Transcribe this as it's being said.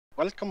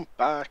Welcome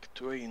back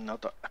to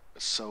another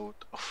episode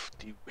of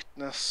The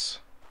Witness.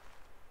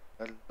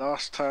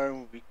 Last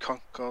time we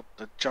conquered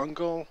the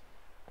jungle.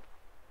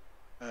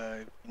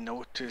 We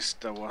noticed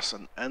there was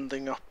an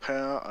ending up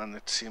here and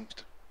it seems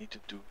that we need to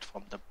do it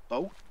from the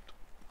boat.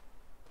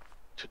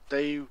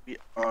 Today we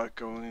are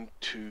going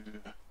to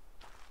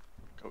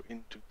go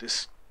into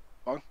this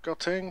bunker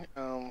thing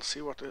and see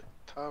what it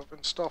has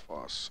in store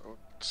for us. So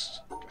let's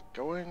get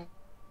going.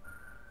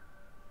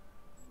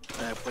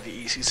 Pretty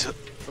easy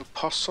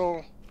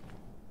puzzle.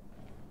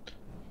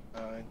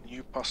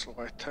 New puzzle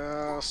right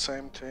there,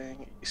 same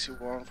thing, easy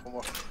one from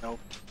what we know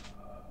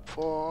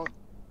before.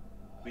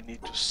 We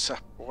need to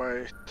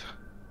separate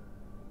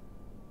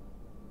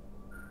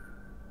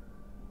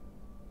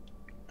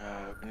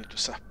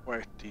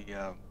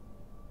the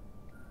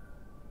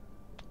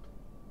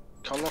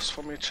colors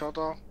from each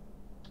other.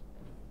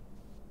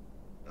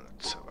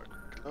 Let's have a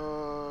quick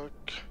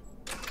look.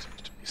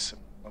 Seems to be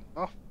simple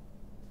enough.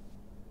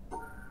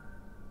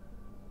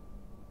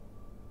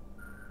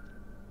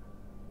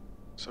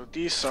 So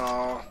these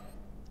are...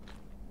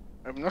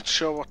 I'm not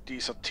sure what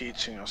these are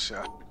teaching us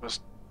yet, because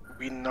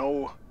we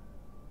know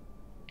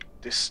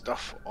this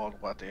stuff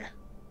already.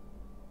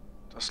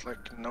 There's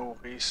like no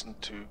reason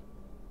to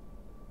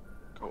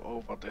go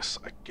over this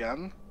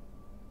again.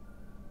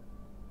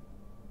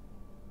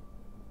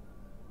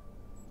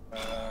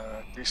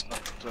 At least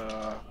not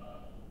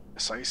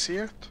as I see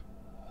it.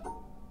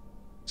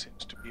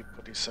 Seems to be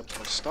pretty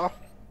simple stuff.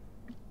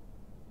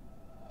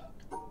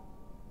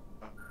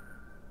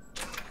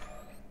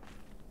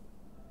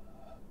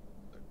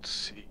 Let's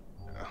see.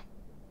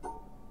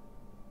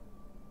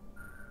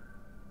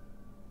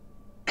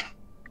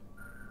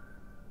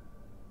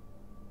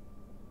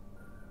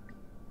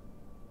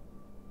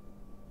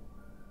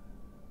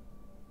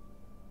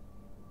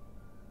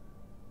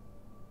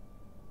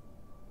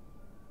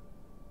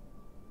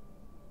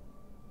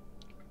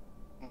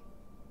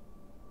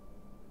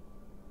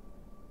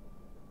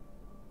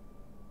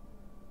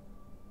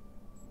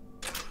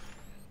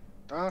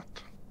 That.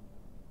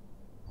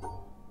 Okay,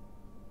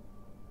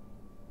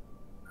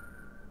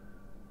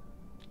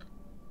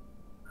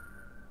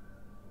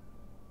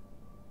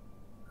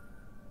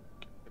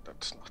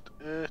 that's not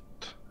it.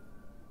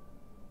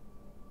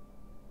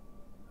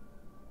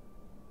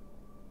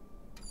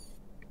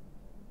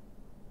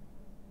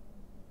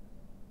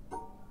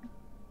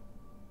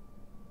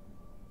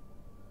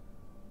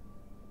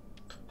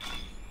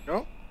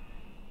 No.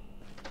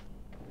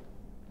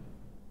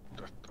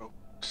 That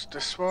opens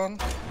this one.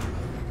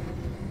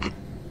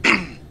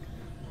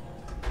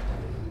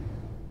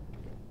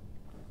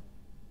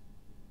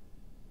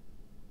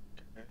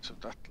 So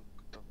that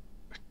looked a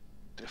bit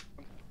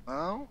different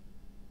now.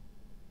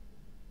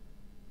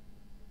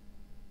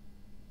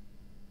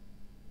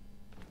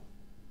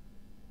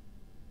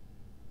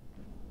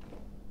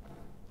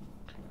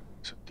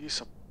 So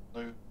these are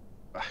blue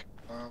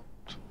background.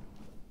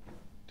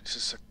 This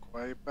is a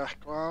grey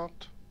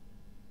background.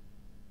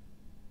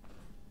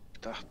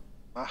 That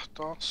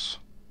matters.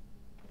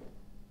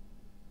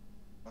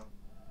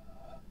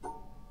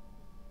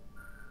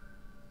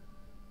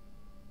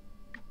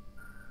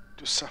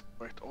 To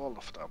separate all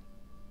of them,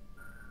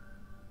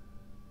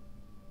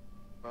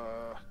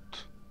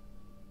 but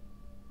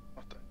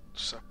not to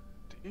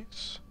separate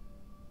these.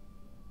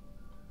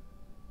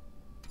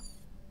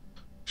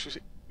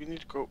 Actually, we need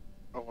to go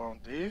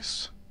around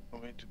these,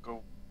 and we need to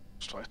go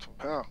straight from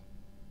here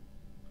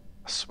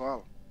as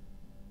well.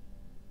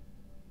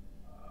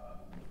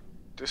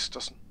 This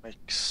doesn't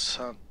make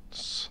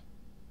sense.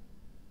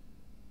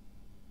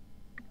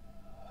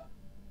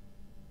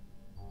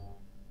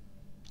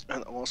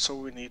 And also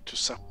we need to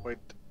separate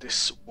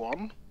this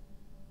one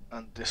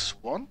and this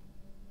one.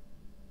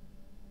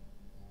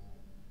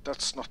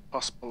 That's not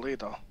possible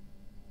either.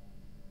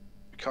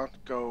 We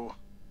can't go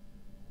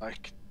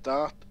like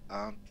that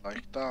and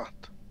like that.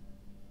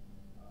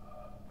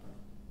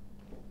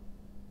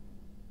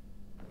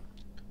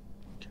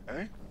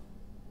 Okay.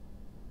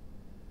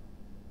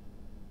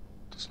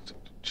 Doesn't seem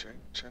to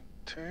change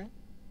anything.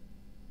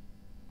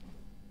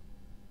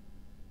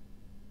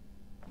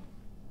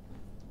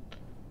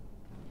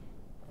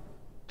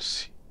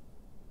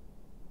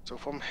 So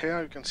from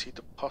here you can see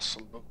the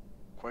puzzle look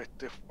quite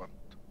different.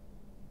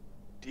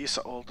 These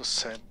are all the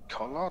same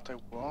color they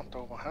weren't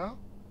over here.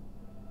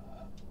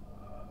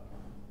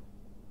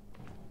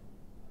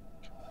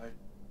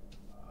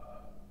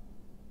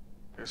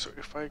 Okay, so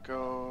if I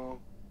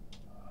go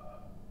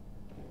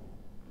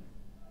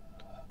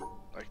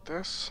like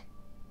this,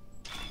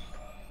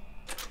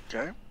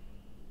 okay.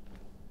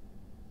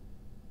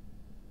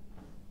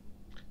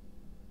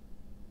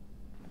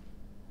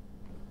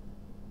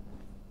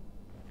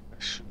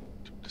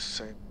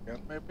 Same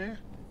again, maybe.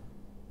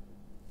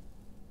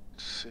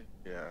 Let's see,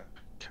 yeah,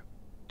 can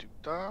do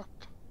that.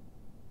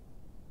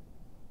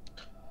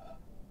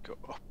 Go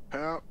up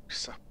here,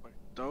 separate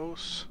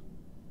those.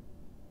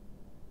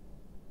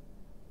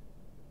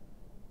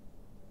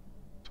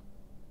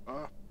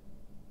 Up,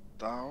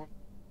 down.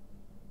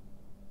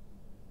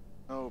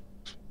 No,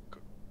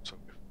 so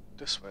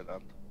this way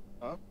then.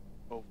 up,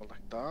 over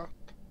like that.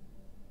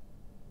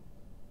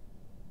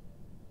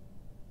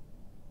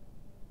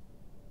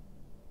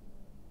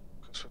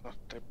 Because we're not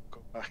able to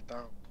go back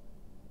down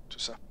to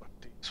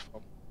separate these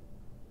from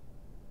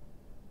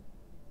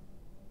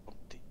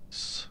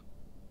these.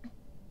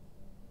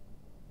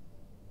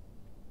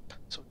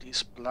 So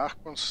these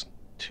black ones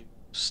need to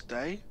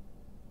stay.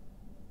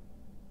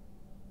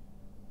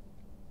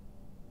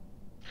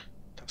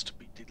 It has to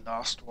be the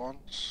last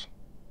ones.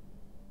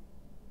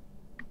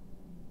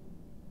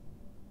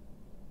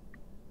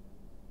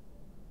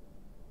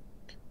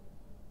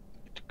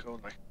 Need to go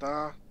like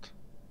that.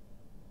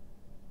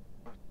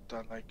 But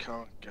then I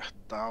can't get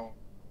down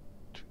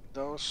to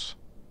those.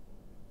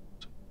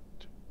 So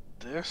do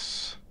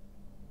this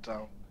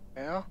down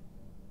here.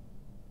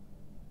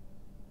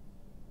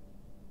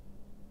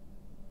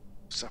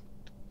 Separate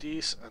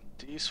these and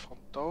these from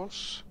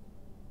those.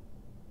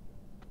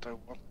 But I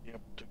won't be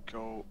able to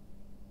go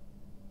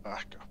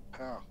back up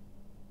here.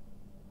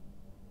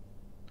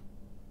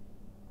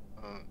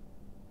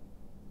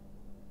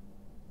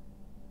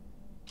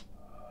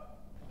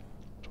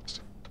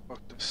 Just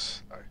about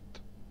this right.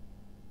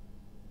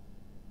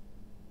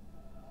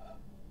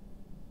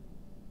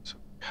 So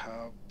we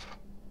have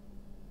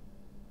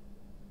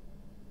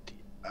the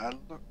L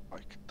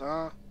like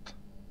that.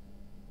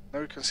 Now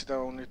you can see there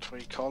are only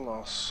 3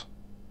 colors.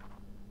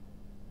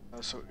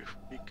 So if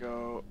we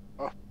go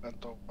up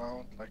and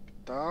around like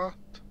that,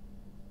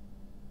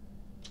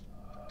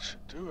 that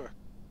should do it.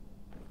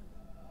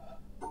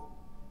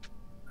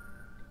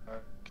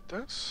 Like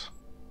this.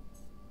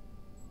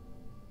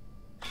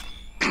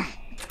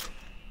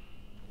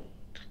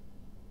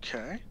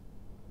 Okay.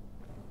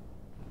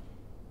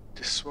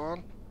 This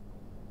one.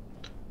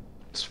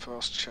 Let's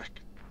first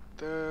check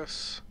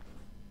this.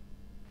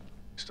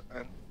 Is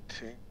there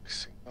anything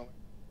signaling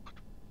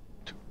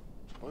to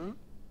through?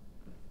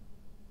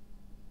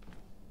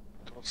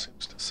 It all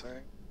seems the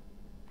same.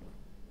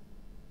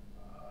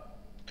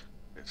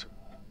 Okay, so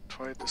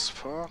try this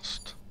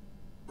first.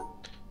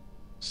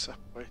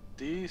 Separate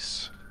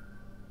these.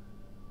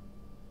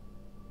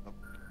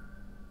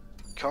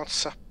 Can't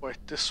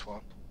separate this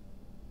one.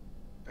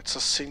 It's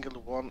a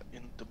single one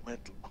in the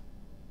middle.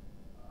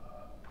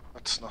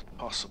 That's not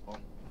possible.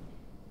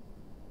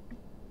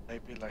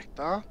 Maybe like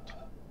that.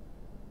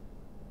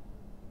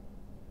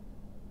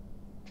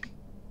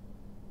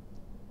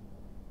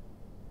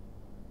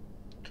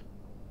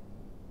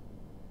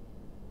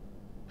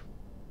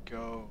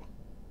 Go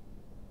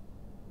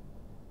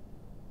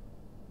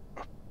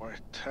up right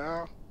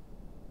here,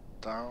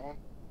 down.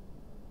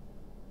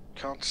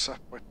 Can't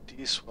separate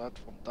these red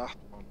from that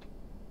one.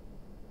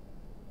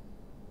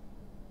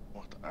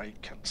 What I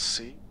can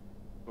see.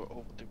 Go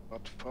over the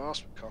red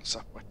first. We can't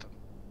separate them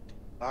the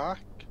black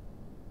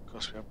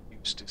because we have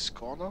used this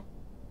corner.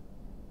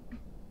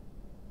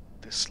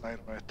 This line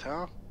right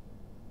here.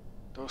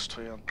 Those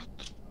 3 are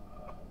not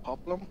a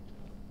problem.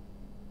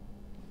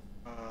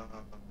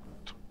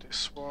 To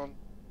this one,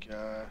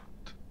 get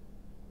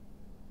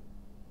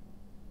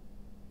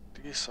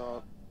these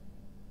are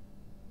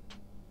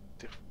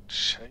different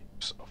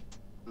shapes of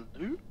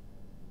blue,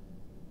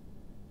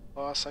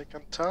 as I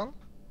can tell.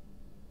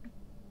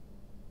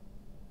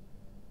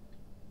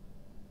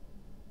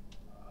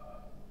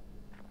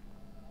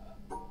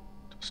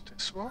 Does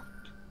this work?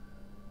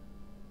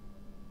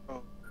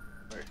 Oh,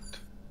 wait.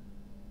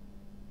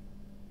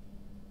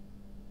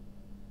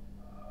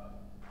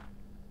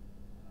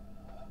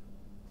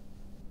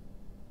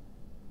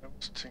 I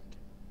was thinking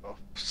of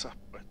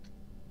separate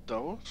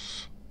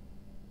those,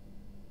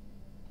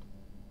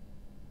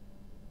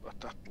 but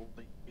that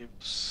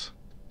leaves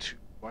the 2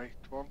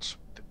 white ones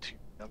with the 2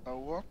 yellow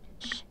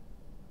ones.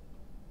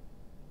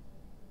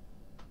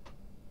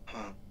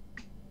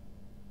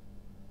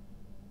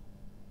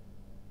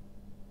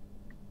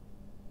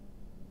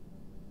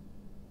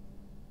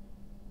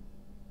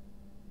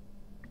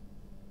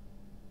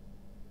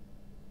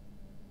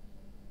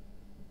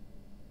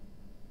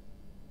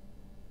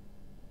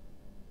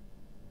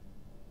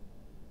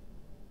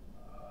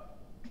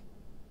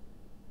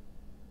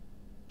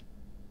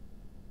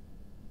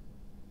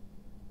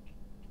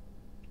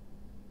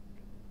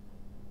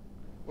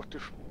 What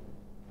if we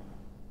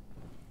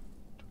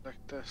do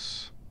like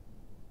this?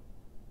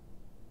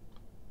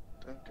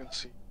 Then you can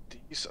see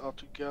these are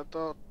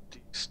together,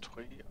 these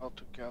 3 are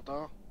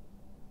together.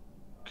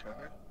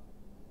 Okay.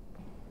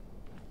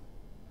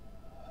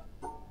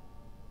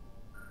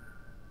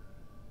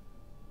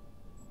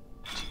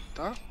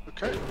 That?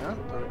 Okay, yeah,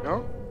 there we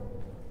go.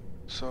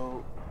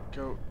 So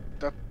go,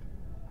 that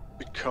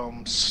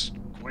becomes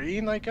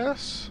green, I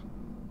guess.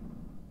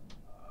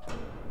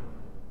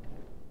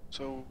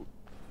 So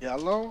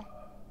yellow,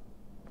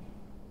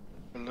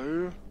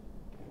 blue,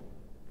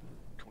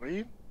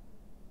 green.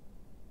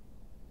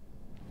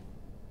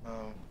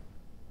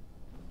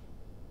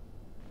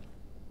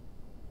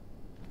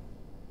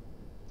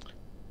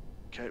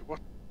 Okay,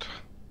 what's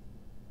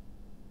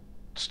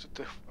the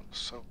difference?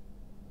 So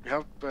we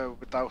have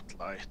without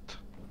light.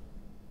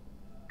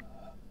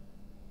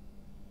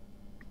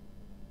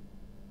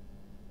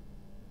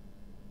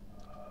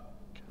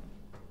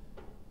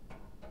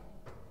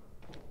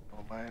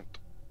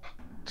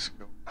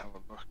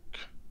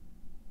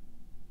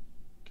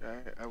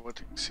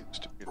 seems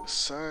to be the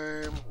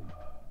same.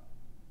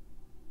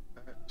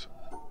 Okay, so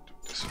do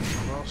this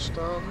first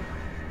then.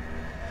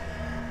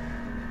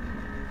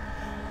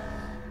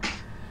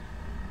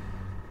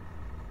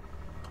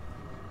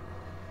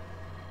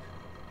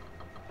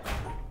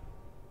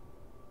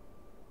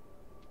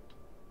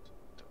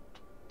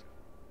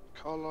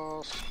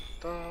 Colors,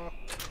 that.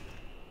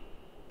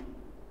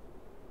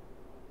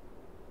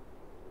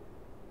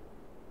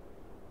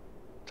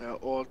 They're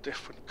all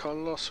different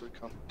colors, so we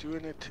can't do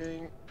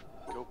anything.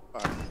 Go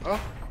back up.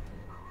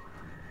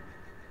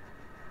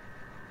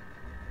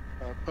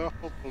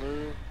 Purple,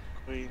 blue,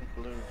 green,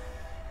 blue.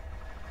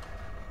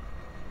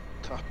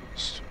 That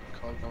happens to the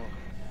color.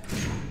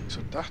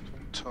 So that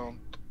one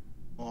turned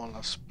all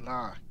as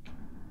black.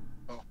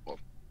 Purple.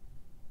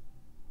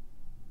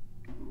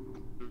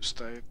 Blue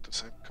stayed the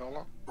same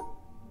color.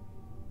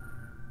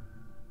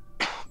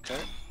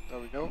 Okay, there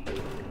we go.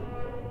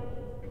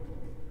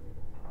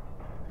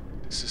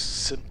 This is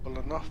simple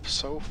enough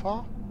so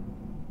far.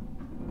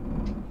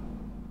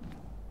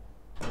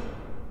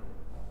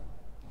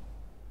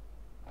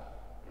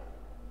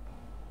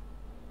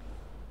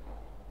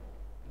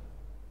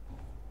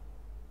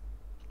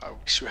 I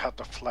wish we had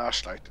the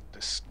flashlight in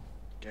this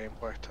game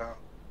right now.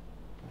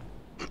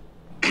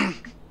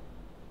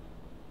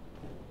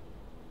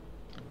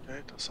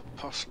 Okay, there's a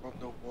puzzle on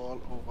the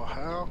wall over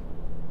here.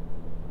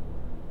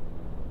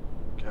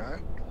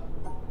 Okay.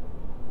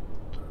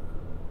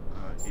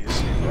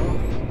 Easy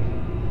enough.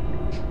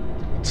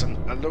 It's an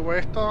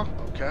elevator,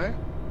 okay.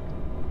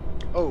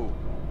 Oh.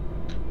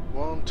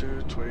 1,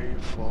 2, 3,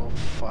 4,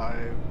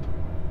 5,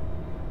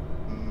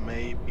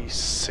 maybe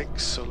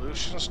 6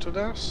 solutions to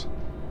this.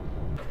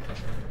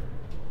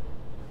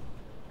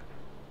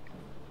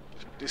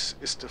 This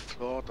is the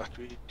floor that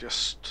we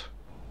just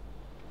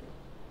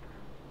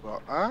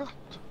were at.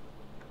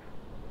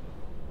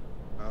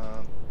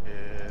 And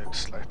it's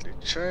slightly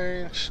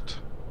changed.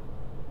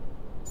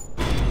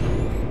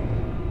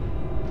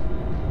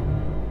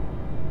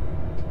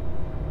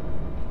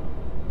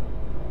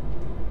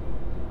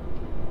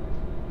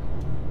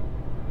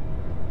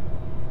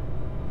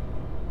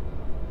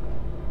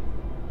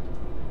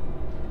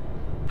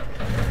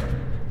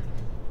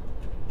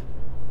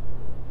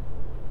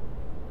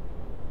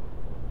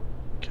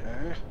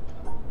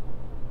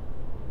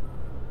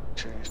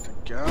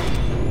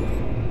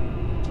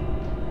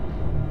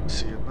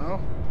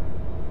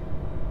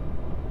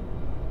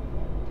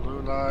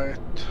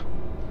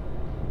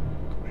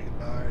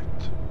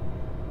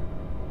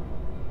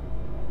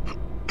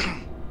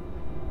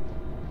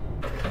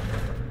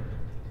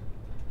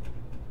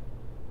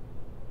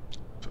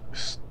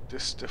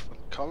 This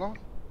different color.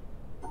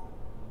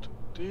 Do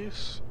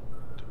this.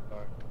 Do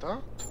like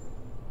that.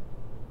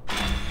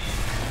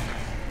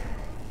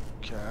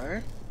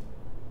 Okay.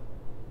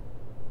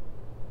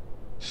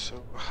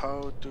 So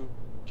how do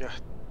we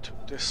get to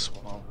this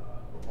one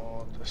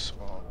or this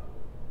one?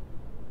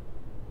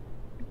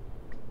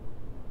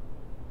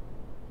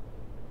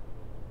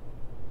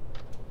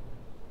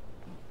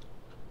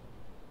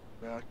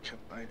 Where can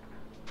I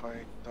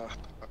find that?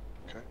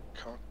 Okay,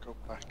 can't go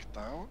back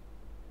down.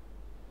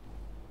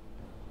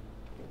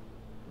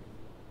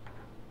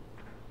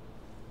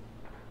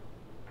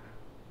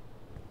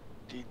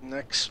 The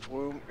next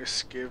room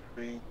is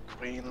giving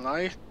green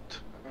light.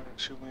 I'm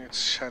assuming it's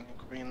shining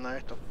green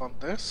light upon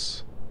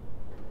this.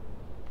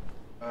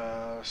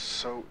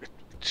 So it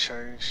will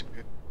change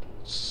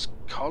its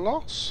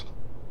colors.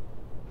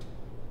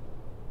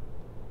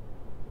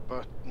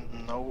 But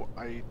no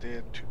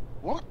idea to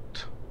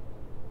what.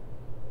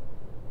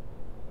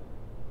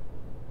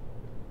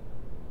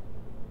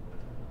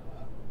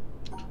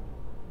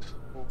 So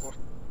what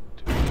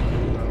do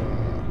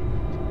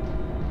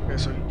okay,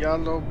 so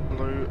yellow,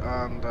 blue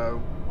and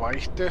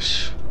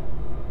whitish.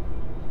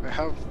 I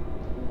have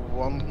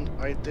one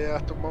idea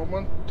at the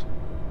moment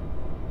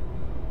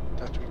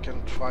that we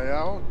can try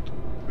out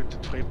with the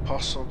 3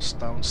 puzzles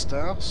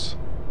downstairs.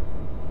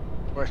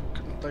 Why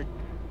couldn't I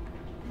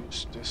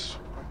use this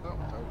right now?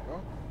 There we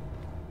go.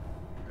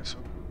 Okay, so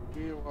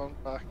we run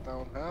back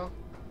down here.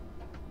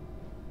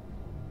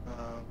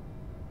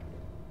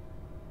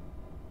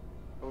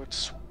 So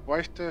it's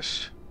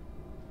whitish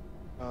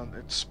and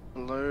it's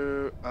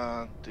blue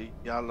and the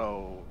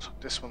yellow. So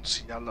this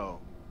one's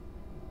yellow.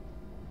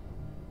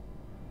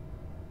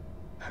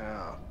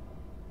 Yeah.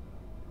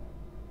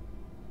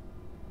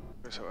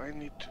 Okay, so I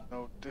need to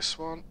know this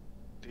one,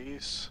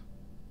 these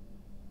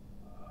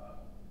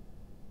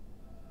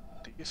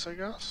I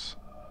guess.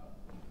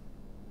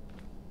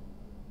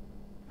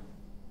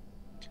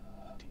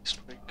 These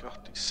 3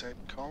 got the same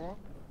color.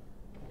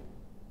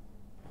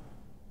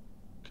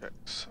 Okay,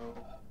 so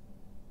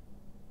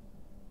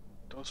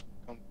those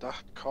become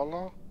that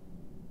color.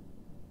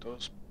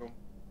 Those become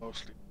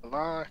mostly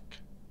black.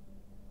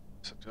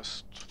 So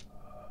just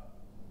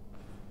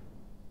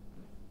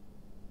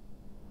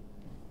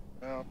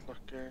out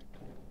looking.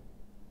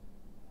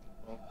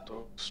 All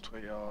those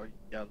 3 are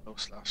yellow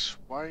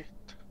 / white.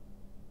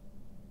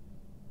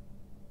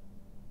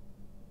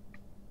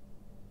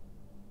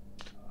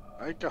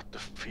 I got the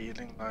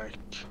feeling like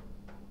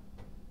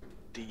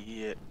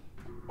the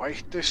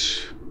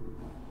whitish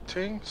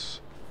things.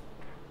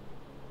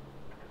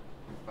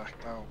 Back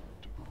down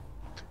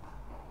to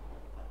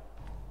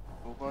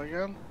over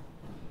again.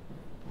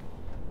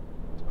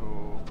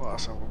 So far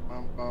as I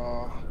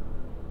remember,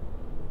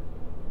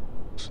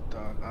 so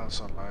that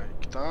answer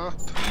like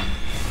that.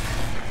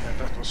 Yeah,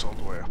 that was all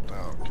the way up there.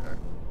 Okay.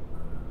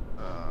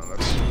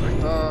 Let's do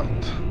like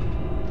that.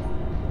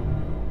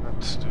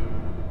 Let's do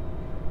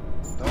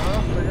that,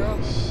 I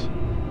guess.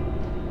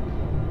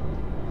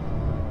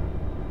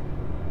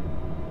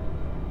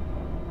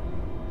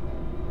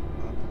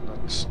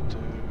 Let's do.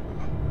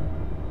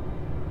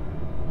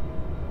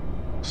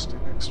 What's the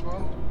next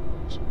one?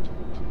 So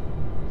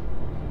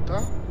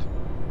that.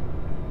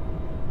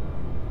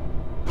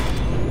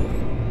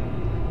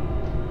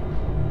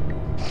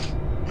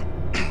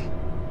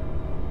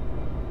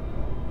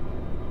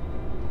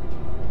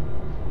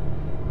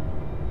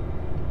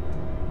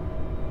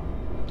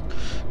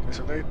 Okay,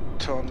 so they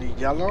turn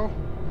yellow.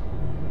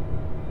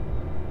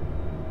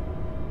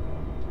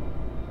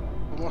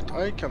 From what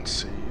I can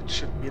see, it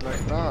should be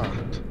like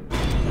that.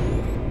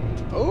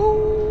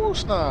 Oh,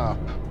 snap!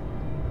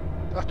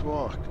 That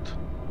worked.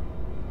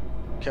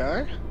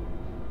 Okay.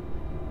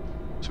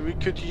 So we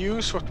could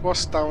use what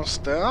was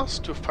downstairs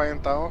to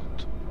find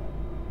out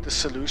the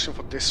solution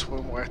for this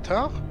room right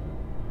here.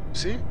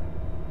 See?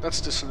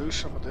 That's the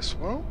solution for this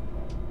room.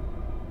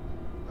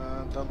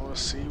 And then we'll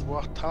see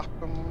what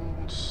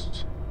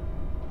happens.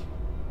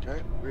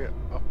 Okay, we're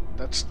up.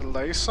 That's the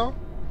laser.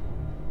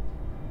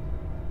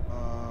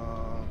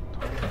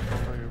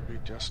 Probably we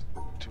just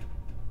need to.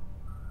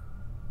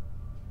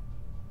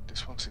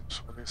 This one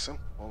seems really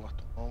simple at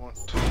the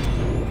moment.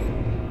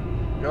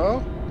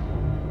 Go.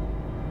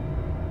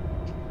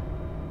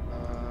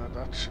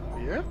 That should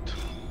be it.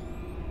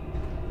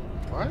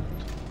 Right?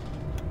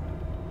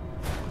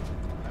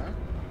 Yeah.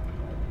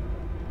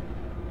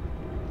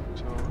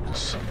 So the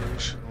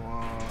solution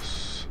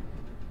was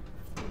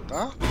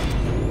that.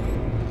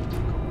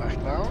 Go back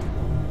down.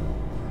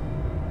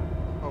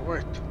 Oh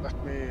wait,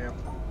 let me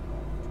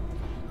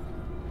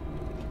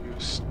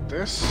use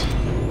this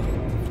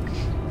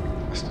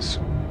as the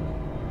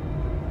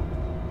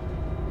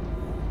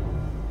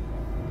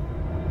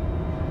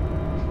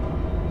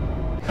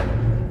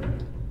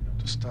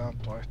to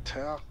stand right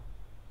here.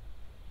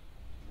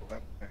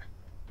 Let me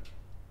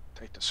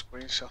take the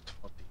screenshot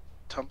for the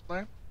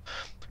thumbnail.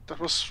 That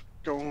was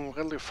going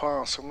really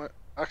fast. I'm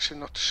actually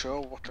not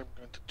sure what I'm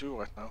going to do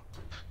right now.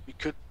 We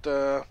could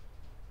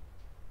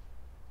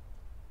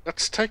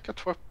let's take a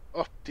trip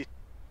up the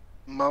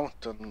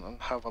mountain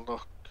and have a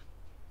look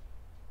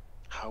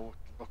how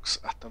it looks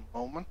at the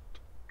moment.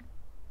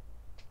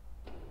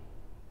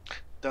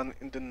 Then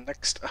in the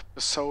next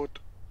episode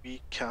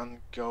we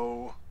can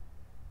go.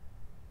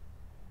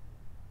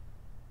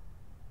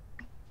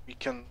 We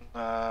can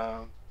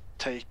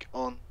take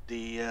on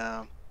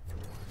the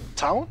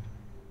town.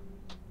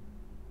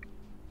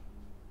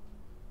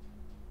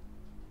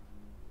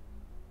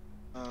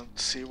 And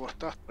see what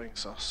that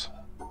brings us.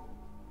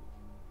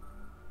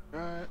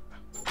 Okay.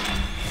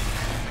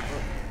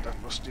 Oh,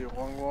 that was the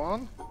wrong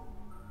one.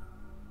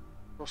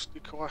 What was the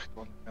correct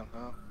one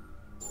again?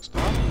 Was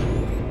that?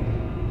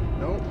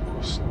 No, it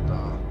was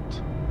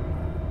that.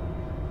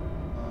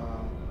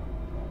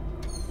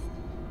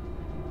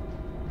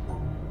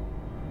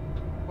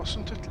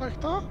 Wasn't it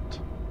like that?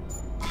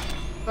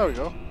 There we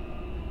go.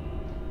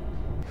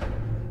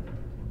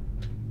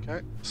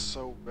 Okay,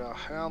 so we are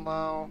here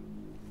now.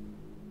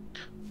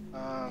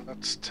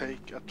 Let's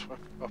take a trip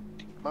up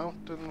the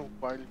mountain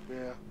while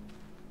we're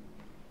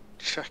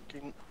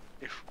checking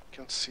if we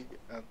can see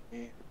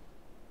any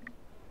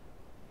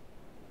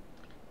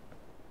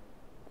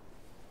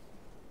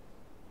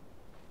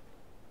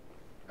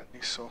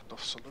sort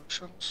of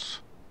solutions.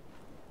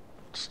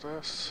 What's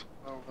this?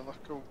 No, we're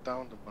not going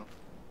down the mountain.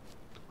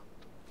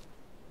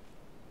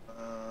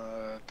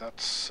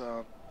 That's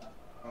not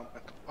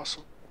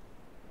possible.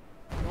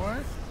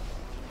 Right?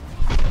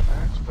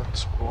 Okay, so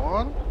that's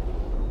one.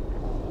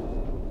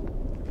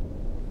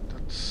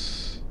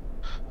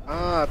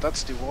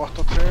 That's the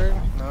water thing.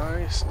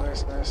 Nice,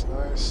 nice, nice,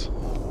 nice.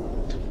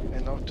 I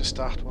noticed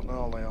that one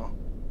earlier.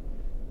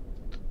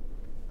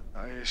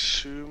 I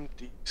assume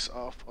these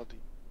are for the...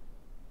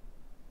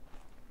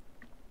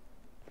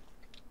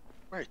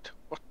 Wait,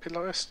 what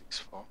pillar is this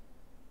for?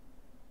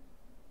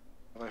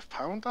 Have I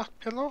found that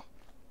pillar,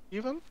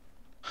 even?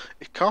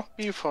 It can't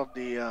be for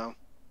the,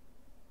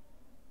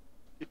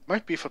 it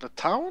might be for the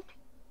town,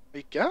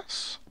 I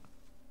guess?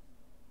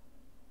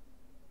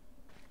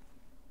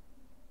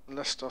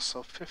 Unless there's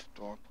a fifth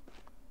one.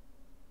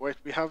 Wait,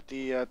 we have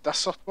the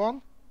desert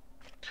one.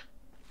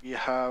 We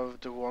have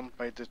the one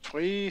by the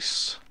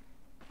trees.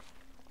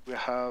 We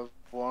have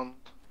one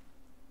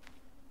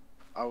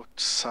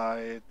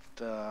outside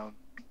the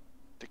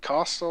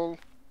castle,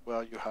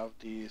 where you have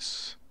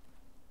these...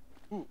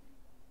 Ooh.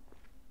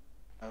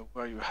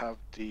 Where you have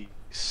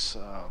these...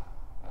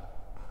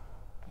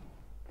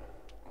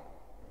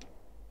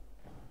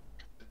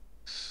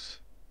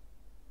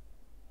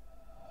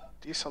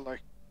 these are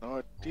like,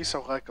 no, these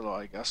are regular,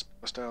 I guess,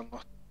 because they are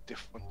not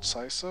different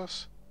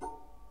sizes.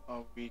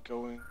 Are we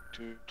going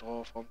to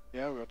draw from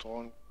here? We're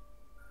drawing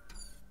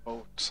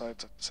both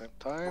sides at the same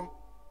time.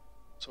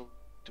 So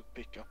to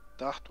pick up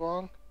that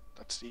one,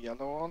 that's the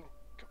yellow one,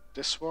 pick up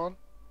this one.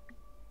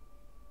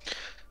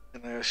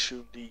 And I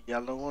assume the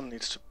yellow one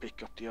needs to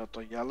pick up the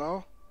other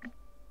yellow.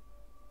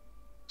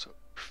 So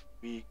if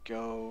we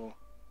go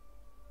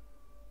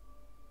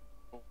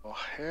over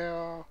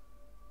here,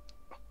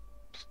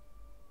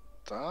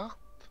 that.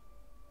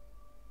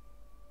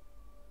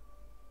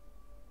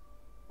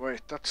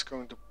 Wait, that's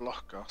going to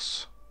block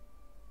us.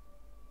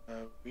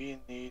 We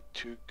need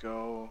to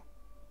go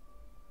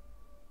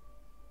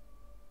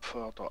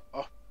further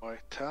up right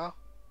here.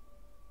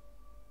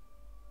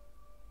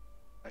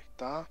 Like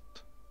that.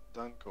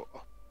 Then go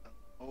up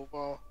and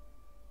over.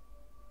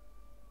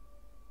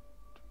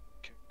 We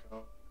can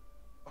go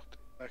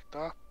like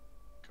that.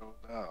 Go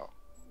there.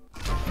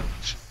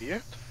 That should be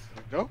it.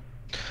 There we go.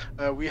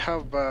 We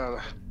have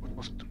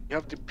we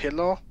have the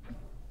pillar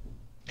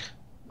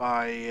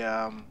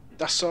by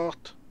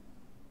desert,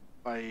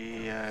 by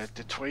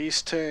the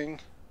trees thing,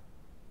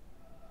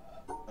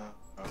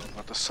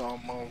 where the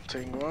sawmill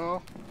thing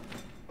were.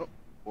 Oh,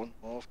 one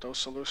more of those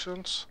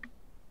solutions.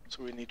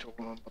 So we need to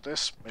remember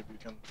this. Maybe we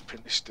can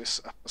finish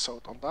this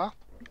episode on that.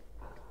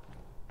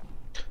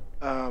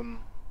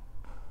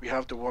 We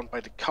have the one by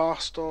the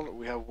castle.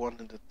 We have one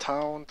in the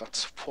town.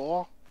 That's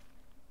 4.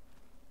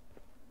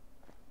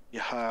 You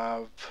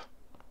have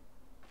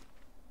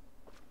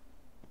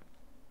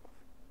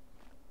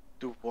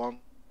the one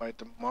by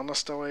the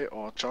monastery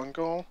or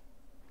jungle.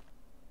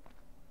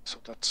 So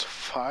that's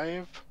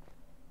 5.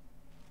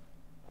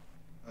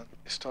 And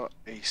is there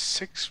a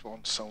 6th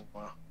one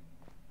somewhere?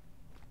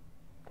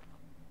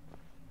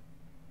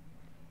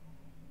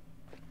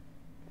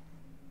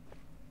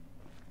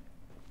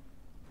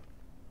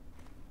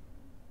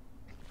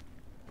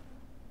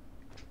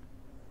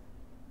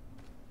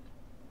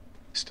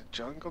 Is the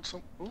jungle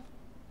some? Ooh,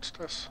 what's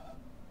this?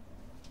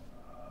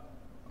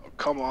 Oh,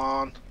 come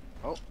on!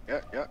 Oh,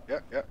 yeah.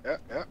 There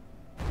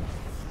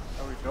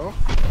we go.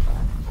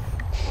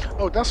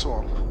 Oh, that's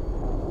one.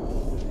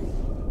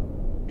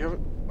 You have,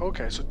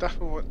 okay, so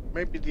that one,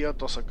 maybe the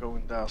others are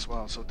going there as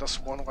well. So that's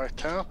one right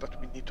there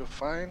that we need to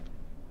find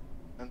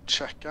and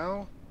check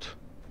out.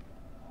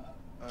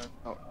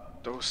 No,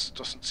 those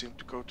doesn't seem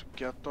to go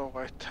together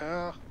right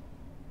there.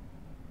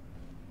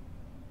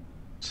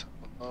 Let's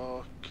have a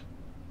look.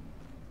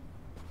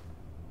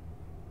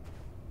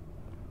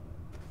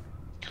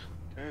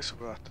 Okay, so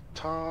we're at the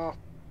top.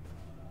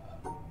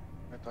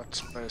 And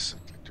that's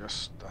basically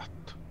just that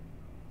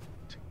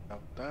thing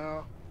out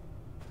there.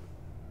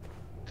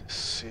 This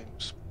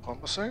seems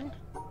promising.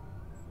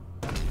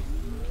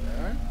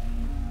 Okay.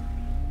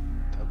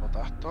 Whatever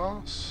that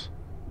does.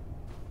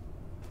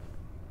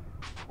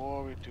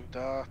 Before we do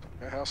that,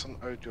 okay, here's an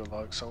audio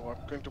log. So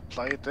I'm going to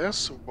play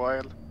this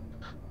while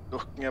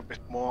looking a bit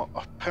more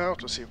up here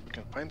to see if we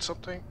can find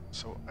something.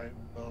 So I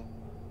will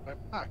be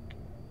right back.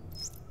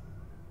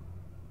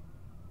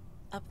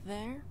 Up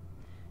there,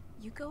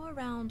 you go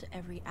around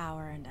every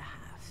hour and a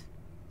half,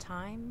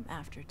 time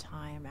after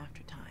time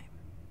after time.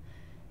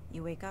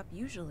 You wake up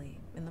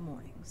usually in the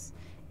mornings,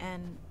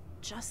 and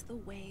just the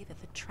way that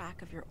the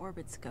track of your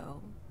orbits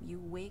go, you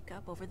wake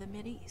up over the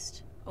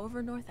Mideast,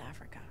 over North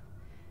Africa.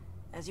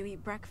 As you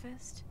eat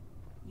breakfast,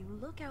 you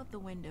look out the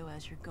window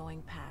as you're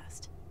going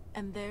past,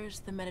 and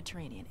there's the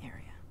Mediterranean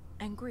area,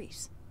 and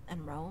Greece,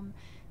 and Rome,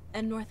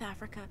 and North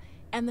Africa,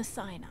 and the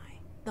Sinai,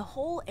 the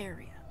whole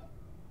area.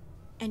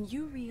 And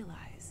you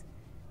realize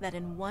that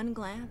in one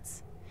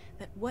glance,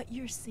 that what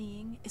you're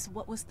seeing is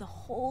what was the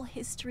whole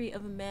history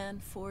of man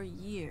for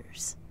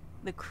years,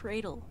 the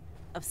cradle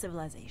of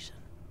civilization.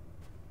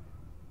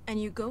 And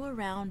you go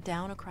around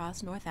down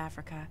across North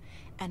Africa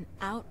and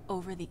out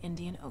over the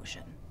Indian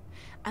Ocean,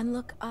 and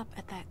look up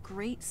at that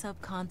great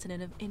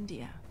subcontinent of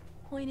India,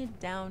 pointed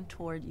down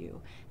toward you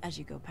as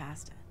you go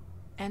past it.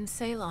 And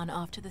Ceylon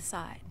off to the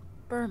side,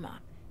 Burma,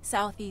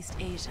 Southeast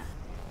Asia,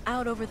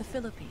 out over the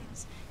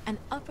Philippines, and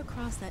up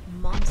across that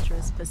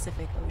monstrous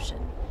Pacific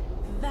Ocean.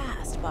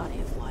 Vast body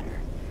of water.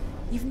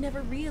 You've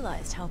never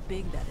realized how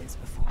big that is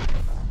before.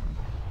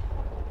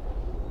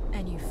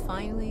 And you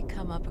finally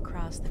come up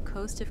across the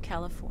coast of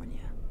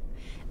California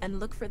and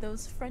look for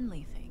those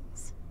friendly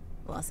things.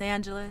 Los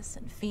Angeles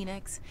and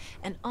Phoenix,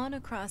 and on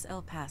across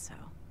El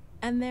Paso.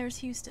 And there's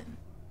Houston.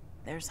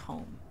 There's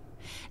home.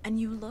 And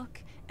you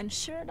look, and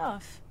sure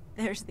enough,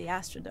 there's the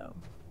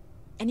Astrodome.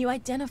 And you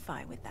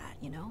identify with that,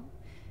 you know?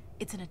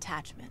 It's an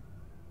attachment.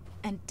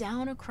 And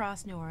down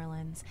across New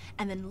Orleans,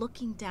 and then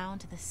looking down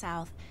to the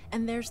south,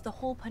 and there's the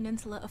whole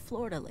peninsula of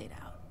Florida laid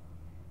out.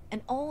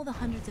 And all the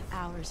hundreds of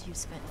hours you've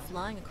spent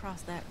flying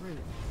across that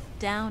route,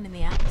 down in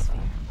the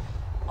atmosphere,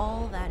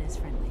 all that is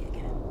friendly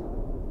again.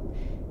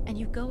 And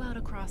you go out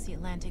across the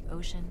Atlantic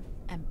Ocean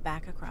and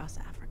back across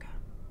Africa.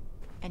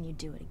 And you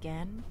do it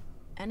again,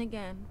 and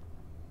again,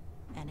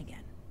 and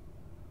again.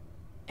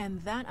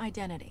 And that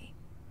identity,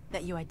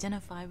 that you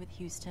identify with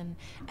Houston,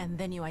 and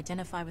then you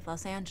identify with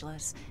Los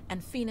Angeles,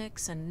 and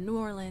Phoenix, and New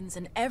Orleans,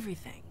 and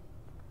everything.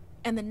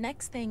 And the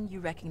next thing you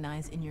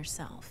recognize in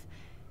yourself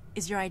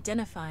is you're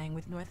identifying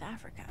with North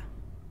Africa.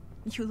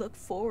 You look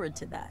forward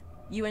to that.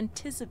 You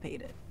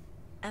anticipate it.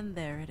 And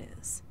there it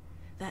is.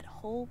 That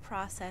whole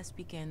process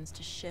begins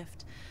to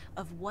shift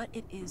of what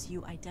it is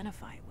you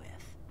identify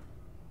with.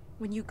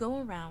 When you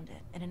go around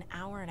it in an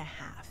hour and a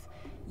half,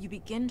 you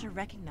begin to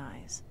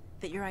recognize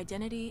that your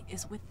identity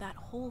is with that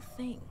whole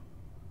thing.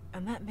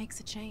 And that makes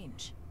a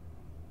change.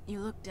 You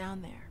look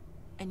down there,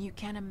 and you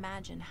can't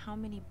imagine how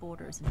many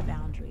borders and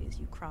boundaries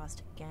you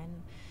crossed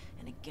again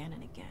and again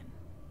and again.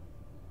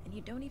 And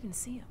you don't even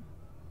see them.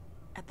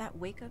 At that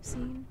wake-up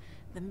scene,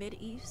 the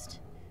Mideast,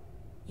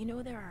 you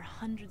know there are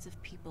hundreds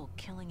of people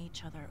killing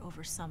each other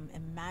over some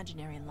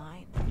imaginary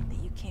line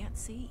that you can't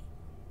see.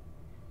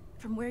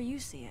 From where you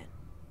see it,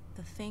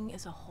 the thing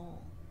is a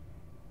whole,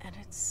 and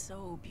it's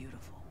so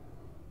beautiful.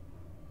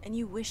 And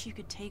you wish you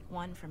could take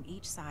one from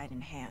each side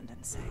in hand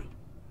and say,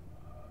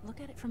 look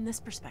at it from this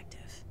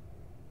perspective.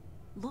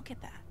 Look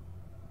at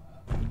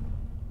that.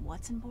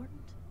 What's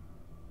important?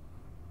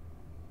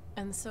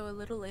 And so a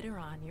little later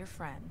on, your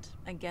friend,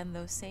 again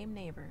those same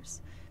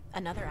neighbors,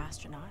 another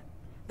astronaut,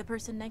 the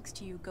person next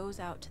to you goes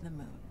out to the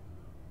moon.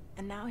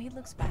 And now he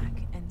looks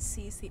back and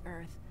sees the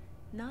Earth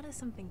not as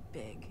something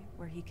big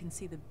where he can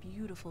see the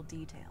beautiful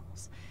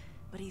details,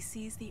 but he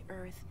sees the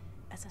Earth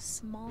as a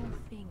small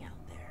thing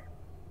out there.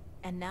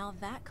 And now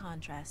that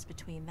contrast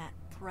between that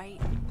bright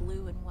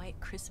blue and white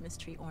Christmas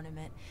tree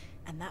ornament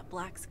and that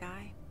black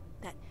sky,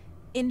 that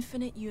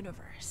infinite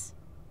universe,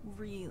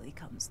 really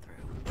comes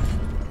through.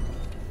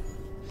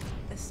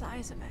 The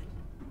size of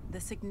it, the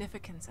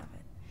significance of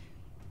it,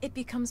 it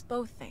becomes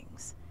both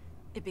things.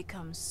 It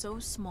becomes so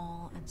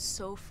small and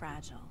so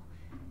fragile,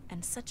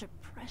 and such a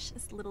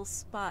precious little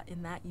spot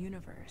in that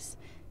universe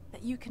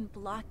that you can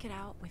block it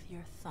out with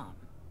your thumb.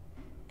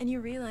 And you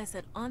realize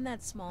that on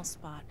that small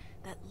spot,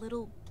 that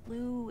little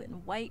blue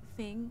and white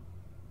thing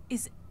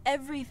is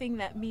everything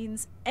that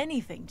means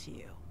anything to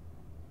you.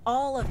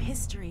 All of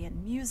history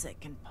and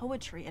music and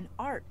poetry and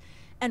art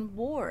and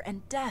war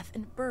and death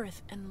and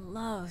birth and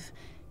love,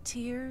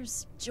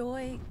 tears,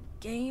 joy,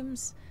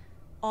 games,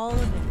 all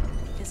of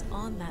it is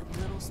on that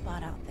little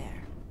spot out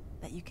there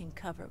that you can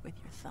cover with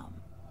your thumb.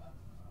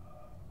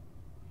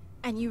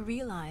 And you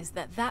realize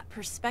that that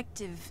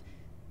perspective,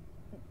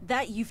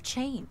 that you've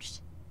changed,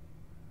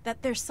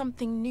 that there's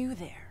something new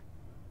there.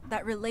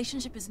 That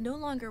relationship is no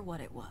longer what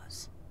it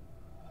was.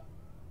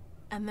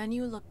 And then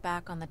you look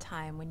back on the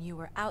time when you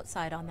were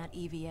outside on that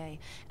EVA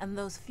and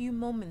those few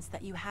moments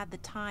that you had the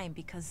time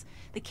because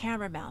the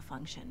camera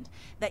malfunctioned,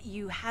 that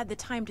you had the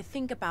time to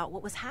think about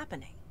what was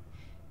happening.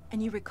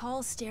 And you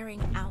recall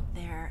staring out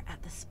there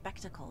at the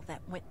spectacle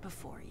that went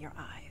before your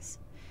eyes.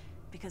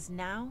 Because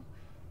now,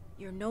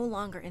 you're no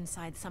longer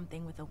inside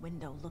something with a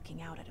window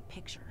looking out at a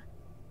picture.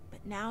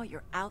 But now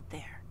you're out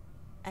there,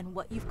 and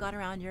what you've got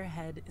around your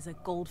head is a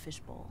goldfish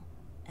bowl,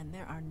 and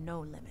there are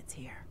no limits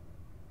here.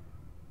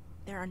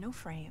 There are no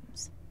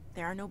frames.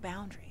 There are no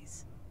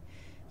boundaries.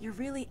 You're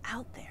really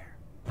out there,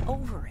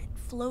 over it,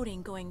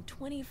 floating, going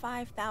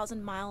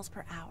 25,000 miles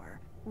per hour,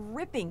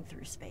 ripping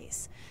through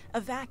space, a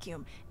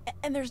vacuum,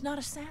 and there's not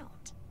a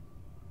sound.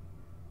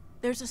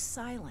 There's a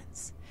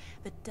silence,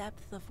 the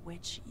depth of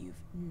which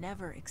you've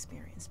never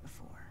experienced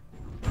before.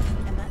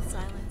 And that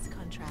silence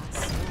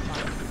contrasts so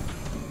markedly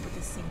with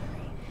the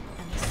scenery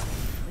and the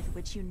speed with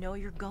which you know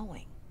you're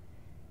going.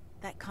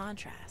 That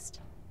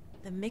contrast,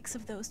 the mix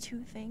of those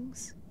two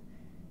things,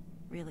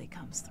 really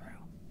comes through.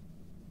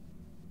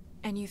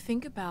 And you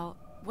think about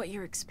what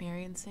you're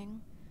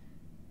experiencing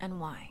and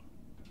why.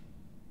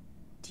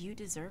 Do you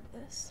deserve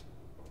this?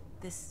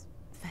 This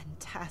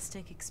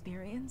fantastic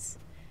experience?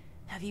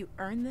 Have you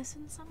earned this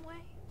in some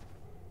way?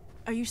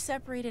 Are you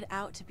separated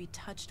out to be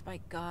touched by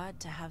God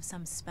to have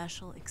some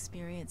special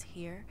experience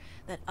here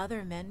that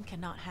other men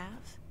cannot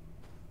have?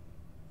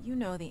 You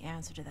know the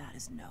answer to that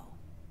is no.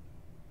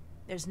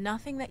 There's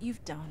nothing that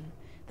you've done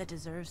that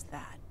deserves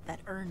that, that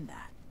earned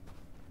that.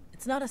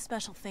 It's not a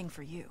special thing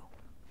for you.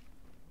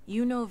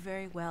 You know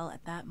very well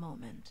at that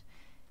moment,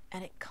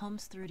 and it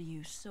comes through to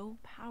you so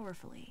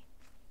powerfully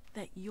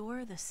that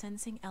you're the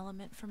sensing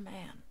element for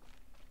man.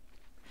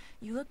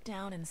 You look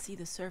down and see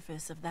the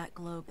surface of that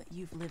globe that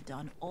you've lived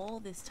on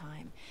all this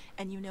time,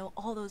 and you know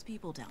all those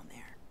people down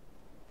there.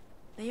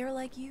 They are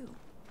like you.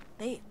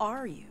 They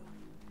are you.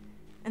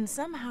 And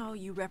somehow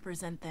you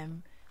represent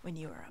them when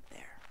you are up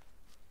there.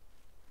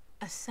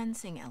 A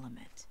sensing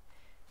element.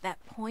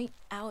 That point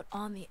out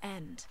on the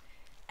end.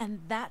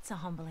 And that's a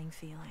humbling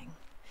feeling.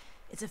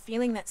 It's a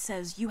feeling that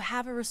says you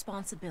have a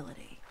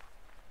responsibility.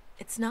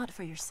 It's not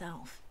for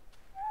yourself.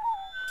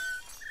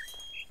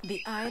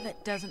 The eye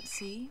that doesn't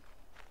see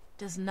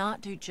does not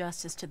do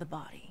justice to the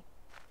body.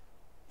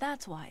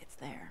 That's why it's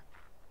there.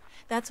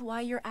 That's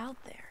why you're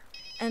out there.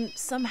 And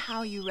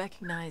somehow you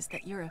recognize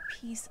that you're a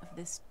piece of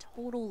this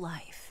total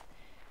life.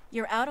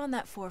 You're out on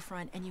that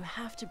forefront and you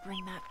have to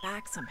bring that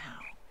back somehow.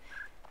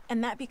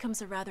 And that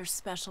becomes a rather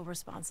special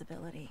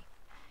responsibility.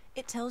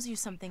 It tells you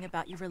something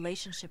about your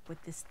relationship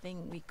with this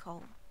thing we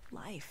call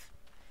life.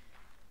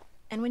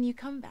 And when you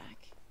come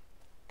back,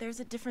 there's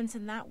a difference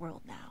in that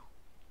world now.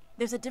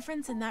 There's a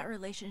difference in that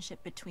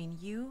relationship between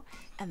you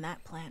and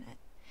that planet,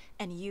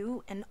 and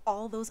you and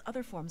all those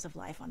other forms of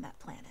life on that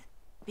planet,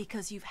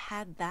 because you've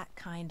had that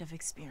kind of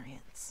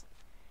experience.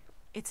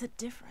 It's a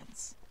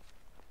difference,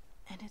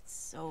 and it's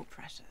so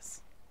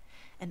precious.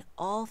 And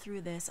all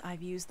through this,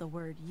 I've used the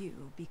word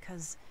you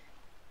because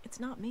it's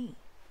not me.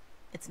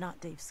 It's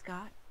not Dave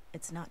Scott.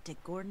 It's not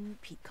Dick Gordon,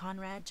 Pete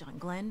Conrad, John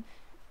Glenn.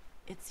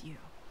 It's you.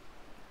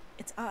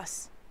 It's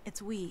us.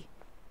 It's we.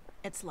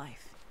 It's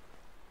life.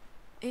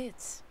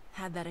 It's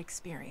had that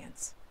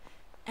experience.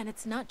 And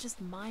it's not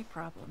just my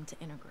problem to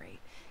integrate.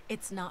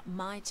 It's not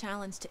my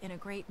challenge to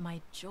integrate,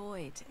 my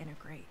joy to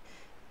integrate.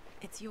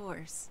 It's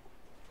yours.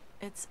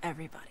 It's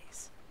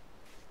everybody's.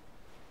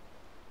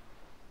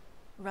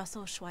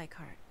 Russell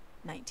Schweikart,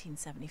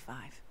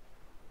 1975.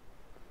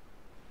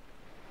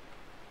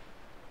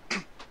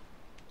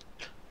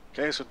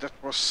 Okay, so that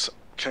was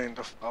kind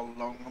of a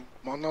long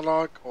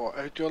monologue or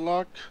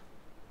audiologue.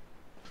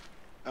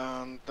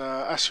 And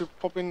as you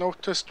probably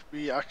noticed,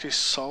 we actually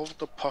solved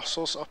the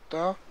puzzles up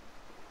there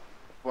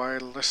while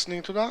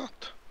listening to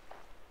that.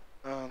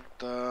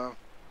 And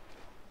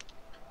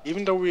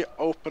even though we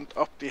opened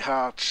up the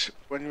hatch,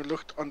 when you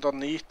looked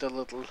underneath the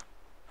little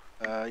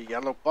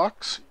yellow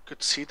box, you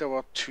could see there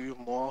were 2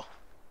 more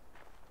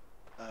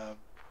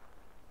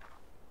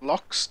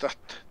locks that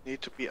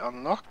need to be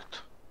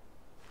unlocked.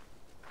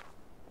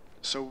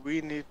 So we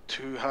need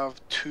to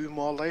have 2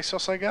 more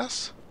lasers, I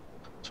guess.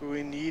 So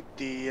we need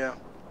the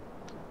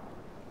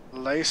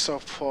laser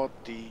for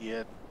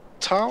the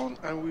town,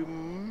 and we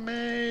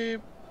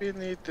maybe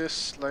need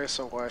this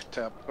laser right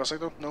there, because I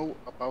don't know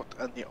about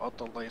any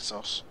other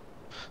lasers.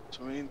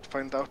 So we need to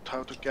find out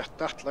how to get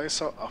that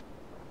laser up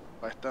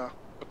right there.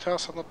 But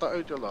here's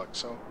another audiologue,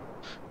 so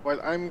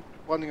while I'm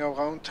running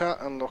around here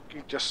and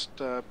looking, just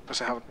because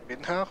I haven't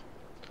been here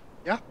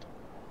yet,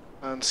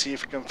 and see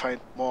if we can find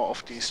more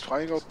of these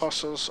triangle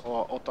puzzles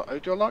or other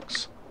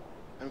audiologues,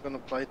 I'm gonna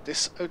play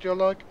this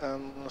audiologue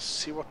and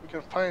see what we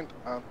can find,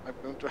 and I'm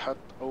going to head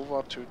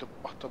over to the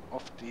bottom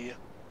of the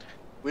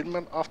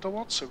windmill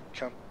afterwards so we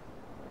can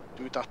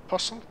do that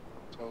puzzle.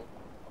 So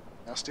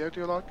here's the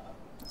audiologue.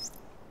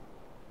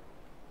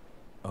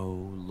 O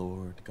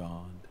Lord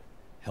God,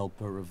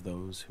 helper of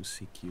those who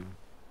seek you,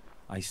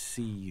 I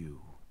see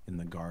you in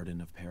the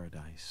garden of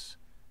paradise,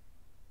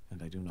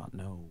 and I do not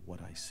know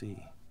what I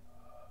see,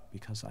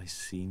 because I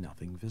see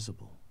nothing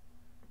visible.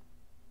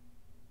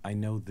 I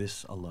know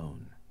this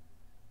alone,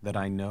 that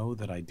I know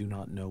that I do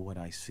not know what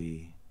I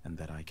see, and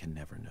that I can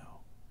never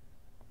know.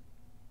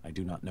 I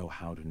do not know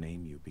how to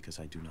name you, because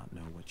I do not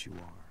know what you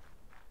are.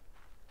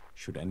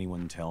 Should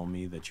anyone tell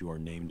me that you are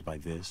named by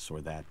this or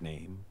that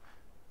name,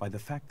 by the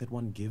fact that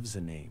one gives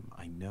a name,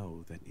 I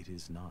know that it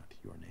is not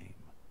your name.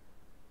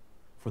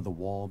 For the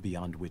wall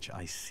beyond which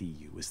I see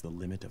you is the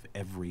limit of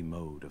every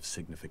mode of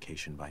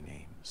signification by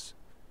names.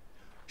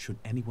 Should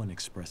anyone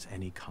express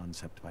any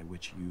concept by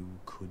which you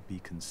could be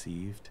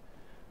conceived,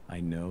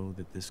 I know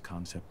that this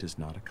concept is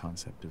not a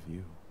concept of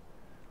you,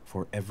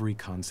 for every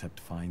concept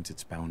finds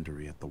its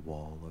boundary at the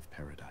wall of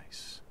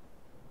paradise.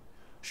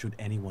 Should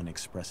anyone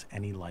express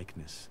any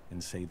likeness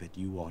and say that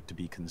you ought to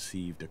be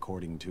conceived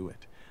according to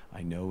it,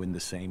 I know in the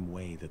same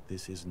way that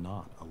this is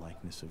not a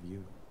likeness of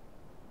you.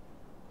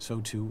 So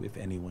too, if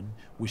anyone,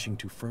 wishing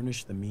to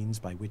furnish the means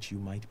by which you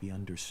might be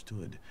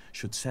understood,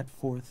 should set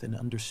forth an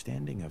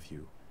understanding of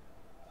you,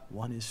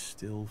 one is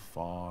still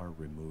far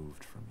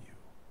removed from you.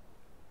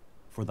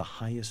 For the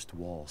highest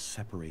wall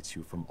separates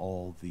you from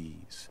all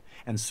these,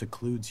 and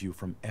secludes you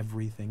from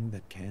everything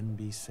that can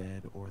be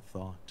said or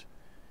thought,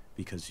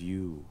 because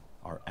you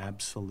are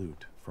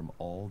absolute from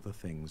all the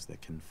things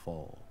that can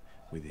fall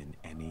within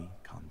any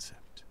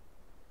concept.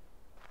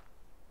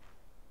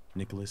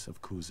 Nicholas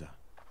of Cusa,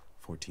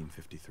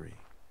 1453.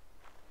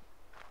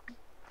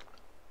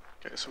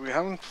 Okay, so we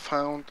haven't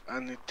found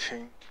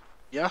anything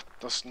yet.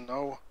 There's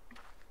no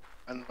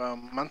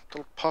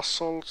environmental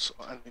puzzles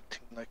or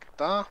anything like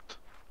that,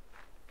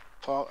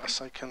 far as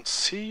I can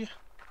see.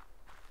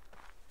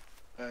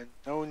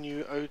 No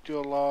new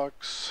audio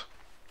logs.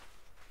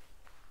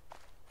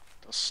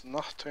 There's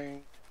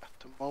nothing at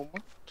the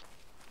moment.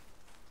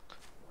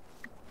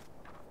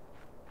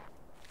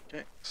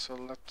 Okay, so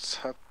let's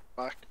head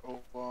back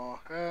over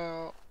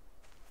here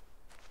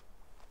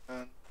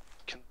and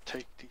can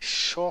take the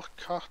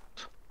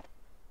shortcut.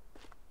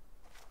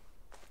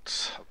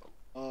 Let's have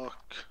a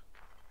look.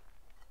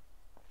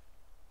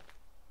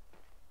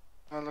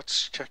 Now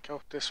let's check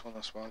out this one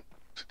as well.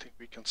 I think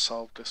we can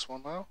solve this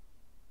one now.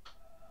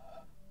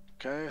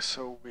 Okay,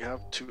 so we have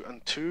 2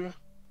 and 2.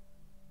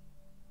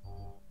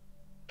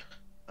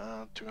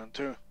 And 2 and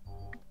 2.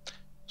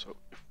 So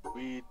if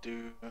we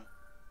do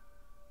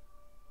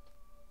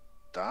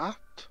that,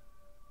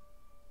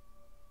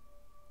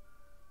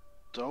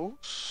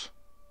 those,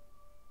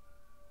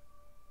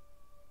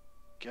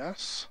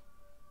 guess,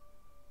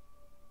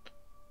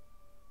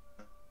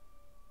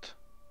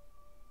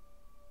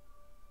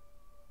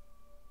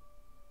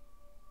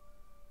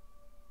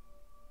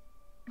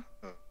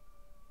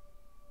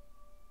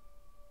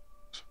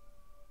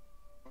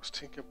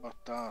 thinking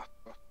about that,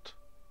 but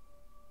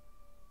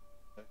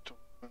it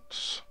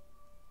opens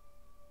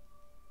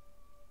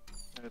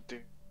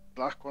the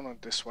black one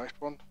and this white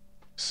one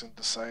is in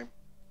the same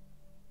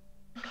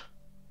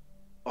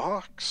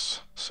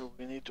box, so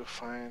we need to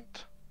find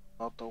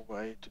another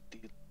way to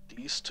deal with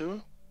these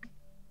two.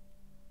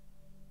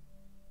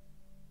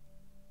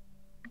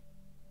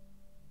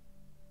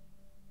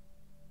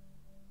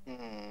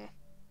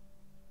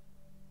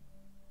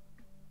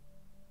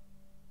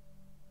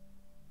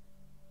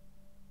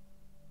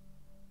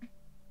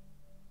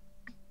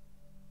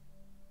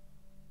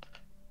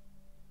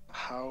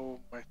 How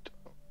might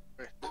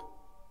wait,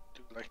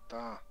 do like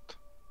that?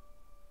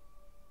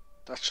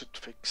 That should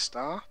fix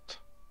that.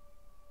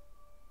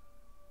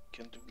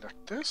 Can do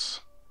like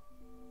this.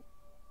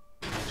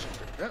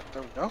 Yeah,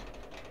 there we go.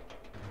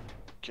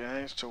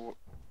 Okay, so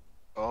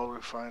all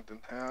we find in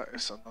here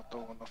is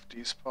another one of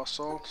these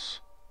puzzles.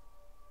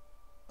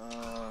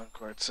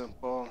 Quite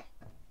simple.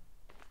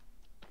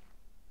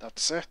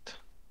 That's it.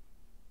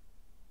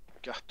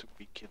 Got to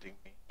be kidding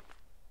me.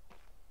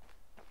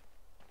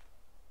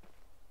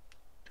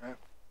 Okay.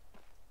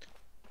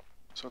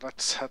 So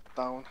let's head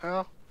down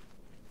here.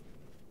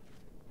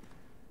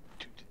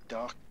 To the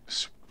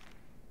darkness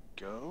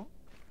we go.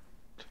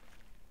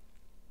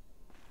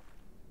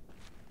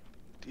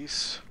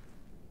 These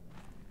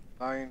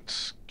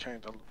lines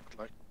kinda look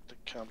like they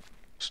can be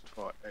used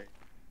for a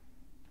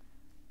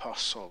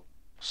puzzle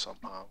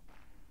somehow.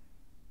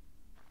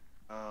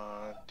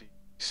 The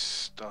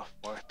stuff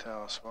right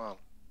there as well,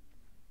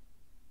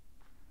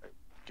 I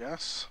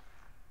guess.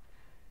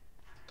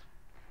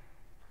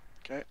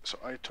 Okay, so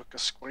I took a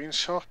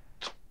screenshot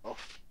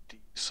of the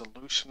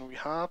solution we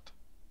had,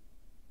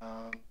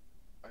 and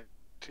I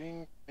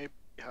think maybe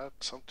we had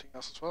something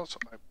else as well, so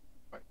I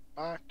went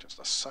back just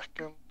a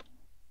second.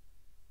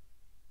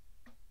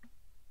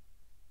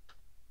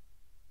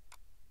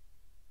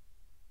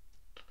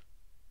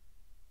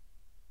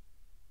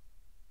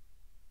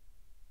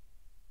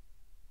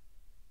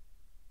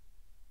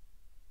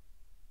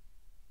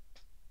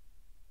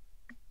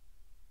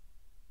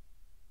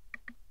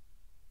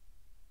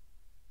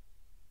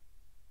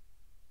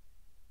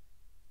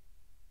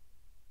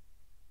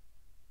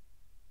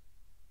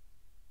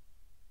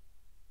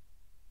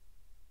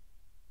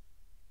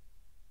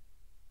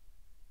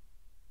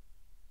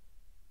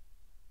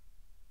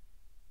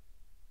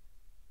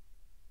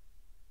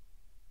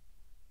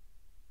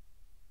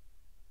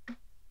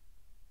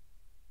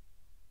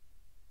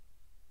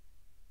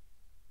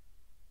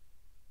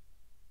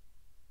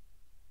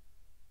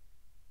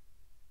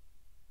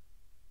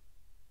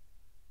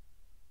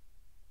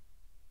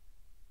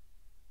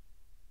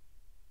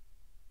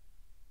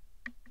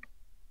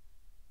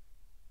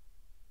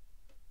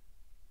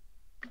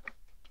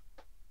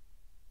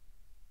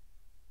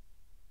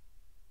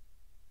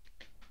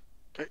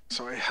 Okay,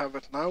 so I have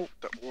it now.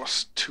 That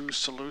was two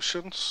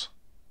solutions.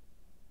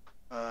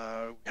 We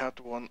had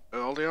one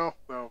earlier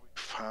where we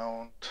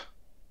found...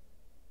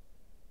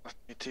 Let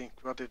me think,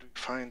 where did we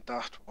find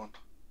that one?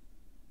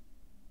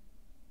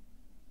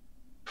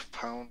 We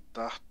found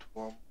that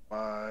one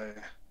by...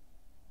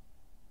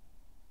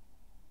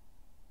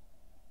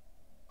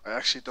 I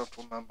actually don't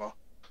remember.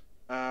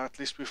 At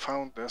least we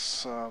found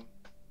this that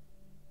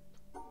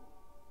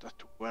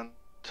went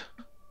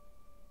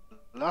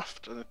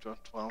left and it went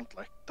round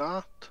like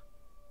that,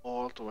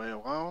 all the way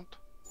around.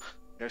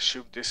 I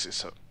assume this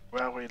is a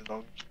very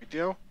long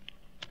video,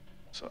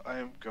 so I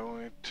am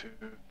going to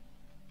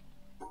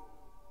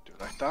do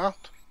like that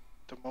at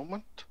the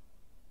moment.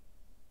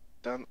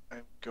 Then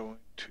I'm going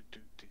to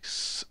do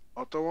this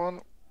other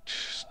one, which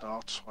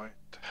starts right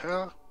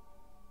here,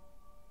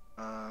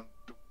 and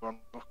the one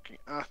looking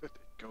at it,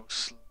 it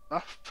goes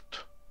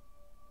left,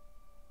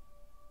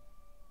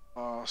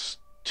 past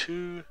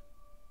 2,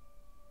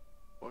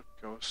 what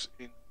goes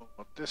in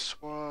over this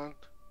one,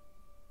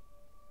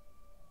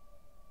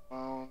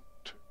 round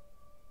to,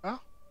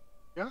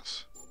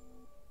 yes,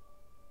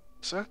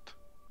 that's it.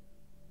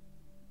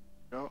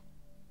 Go.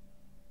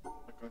 We're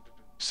going to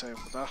do the same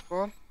for that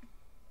one.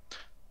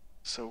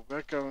 So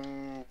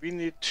we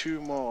need 2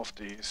 more of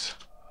these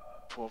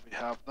before we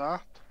have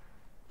that.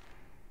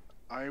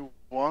 I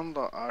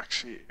wonder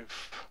actually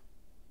if,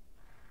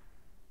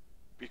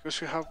 because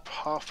we have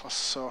half a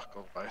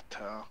circle right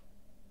here,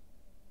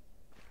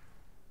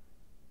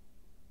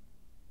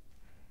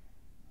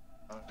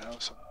 and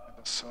have some kind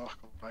of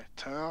circle right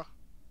here,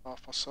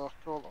 half a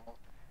circle, or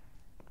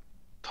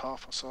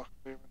half a circle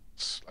even,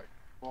 it's like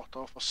quarter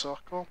of a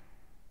circle.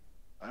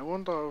 I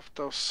wonder if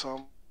there's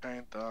some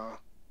kind of,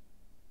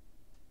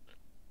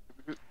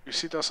 you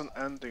see there's an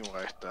ending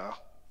right there.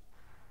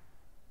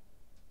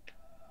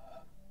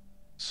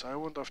 So I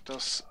wonder if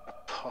there's a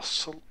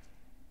puzzle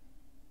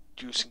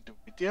using the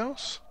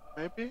videos,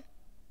 maybe?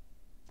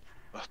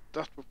 But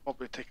that would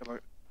probably take a lot.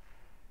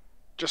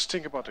 Just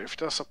think about it, if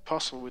there's a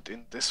puzzle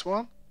within this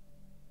one,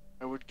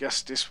 I would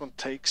guess this one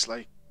takes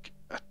like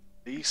at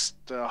least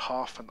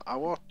half an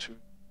hour to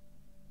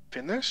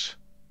finish.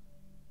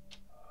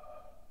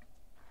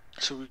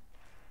 So we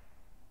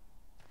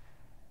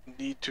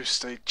need to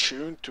stay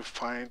tuned to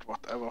find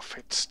whatever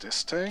fits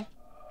this thing.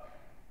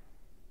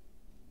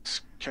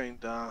 It's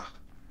kinda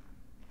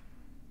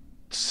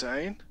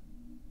insane.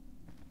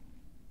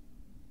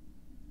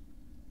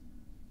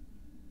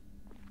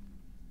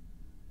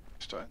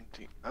 Is there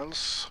anything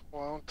else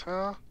around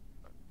here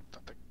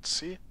that I can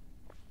see?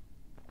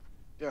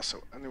 Yeah,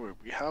 so anyway,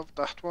 we have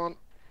that one.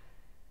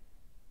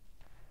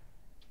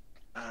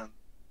 And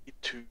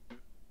need to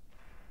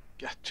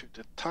get to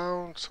the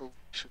town, so we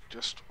should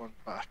just run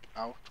back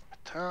out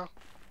right here.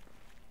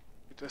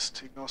 This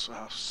thing also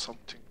has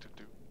something to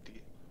do with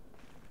the...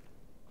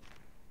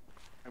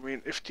 I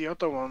mean, if the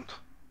other one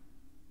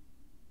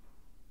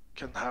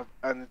can have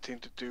anything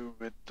to do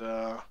with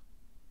the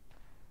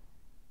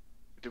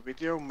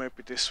video,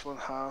 maybe this one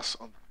has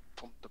on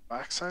from the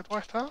backside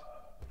right here.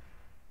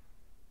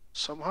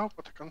 Somehow,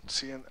 but I can't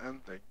see an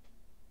ending.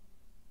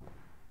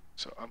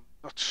 So I'm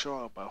not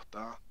sure about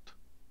that.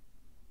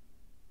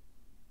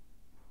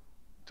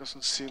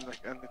 Doesn't seem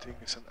like anything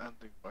is an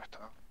ending right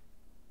now.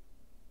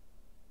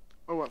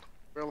 Oh well,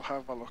 we'll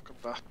have a look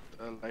at that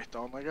later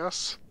on, I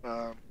guess.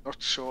 Not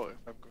sure if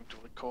I'm going to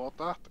record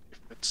that, if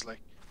it's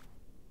like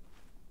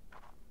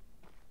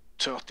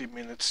 30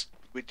 minutes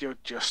video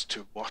just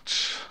to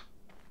watch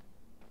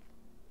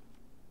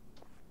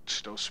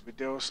those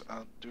videos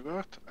and do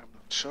it. I'm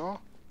not sure.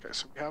 Okay,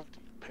 so we have the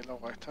pillar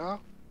right here.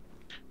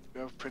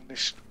 We have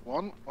finished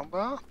one on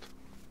that.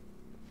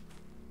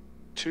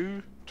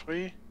 2,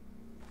 3.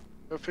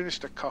 We have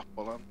finished a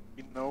couple, and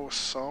we know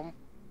some,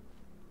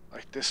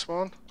 like this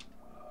one.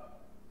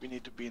 We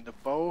need to be in the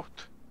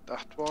boat.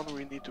 That one,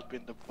 we need to be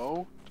in the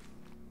boat.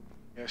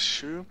 I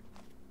assume.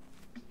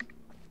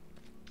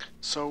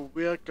 So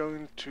we are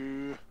going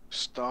to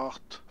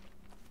start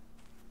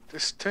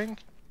this thing.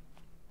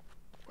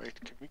 Wait,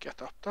 can we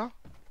get up there?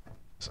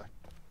 Sec.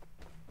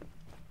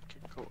 We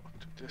can go up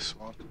to this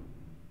one.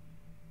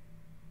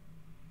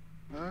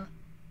 What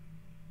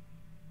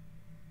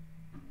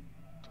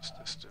does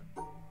this do?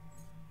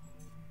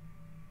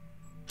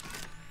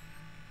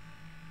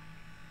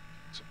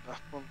 So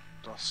that one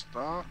does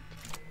that.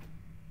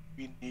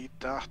 We need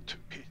that to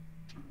hit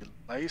the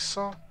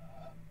laser.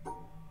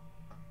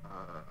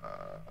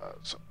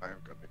 So I'm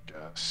gonna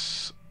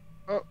guess...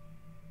 Oh!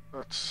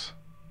 Let's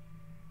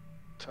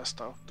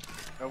test out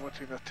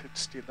everything that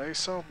hits the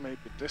laser.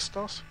 Maybe this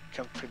does. We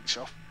can finish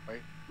off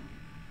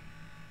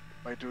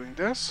by doing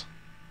this.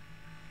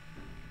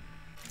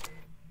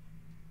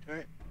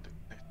 Okay,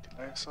 hit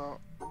the laser.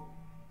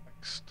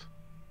 Next.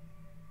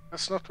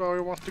 That's not where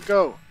we want to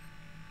go.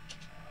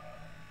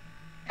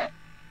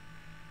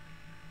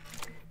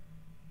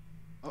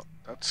 Oh,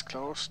 that's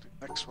close.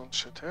 The next one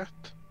should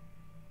hit.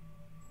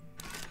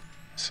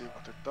 Let's see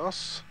what it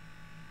does.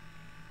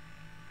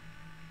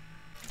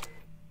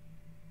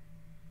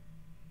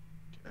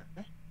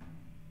 Okay.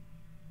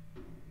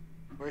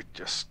 Wait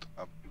just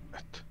a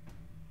minute.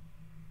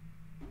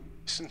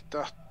 Isn't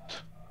that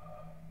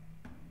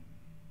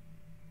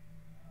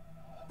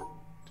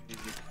the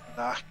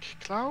black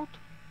cloud?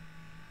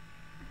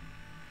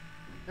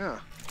 Yeah,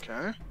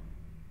 okay.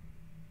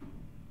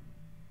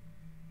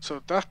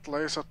 So that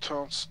laser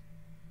turns...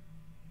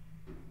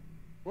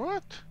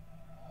 What?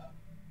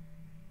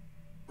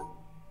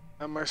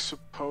 Am I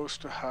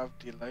supposed to have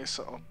the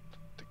laser on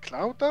the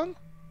cloud then?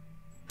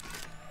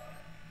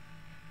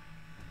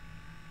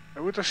 I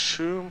would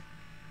assume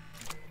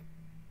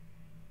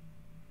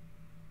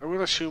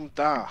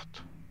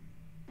that.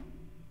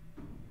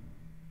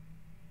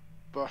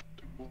 But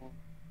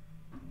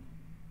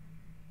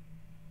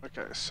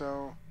okay,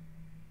 so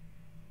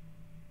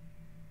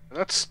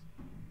that's...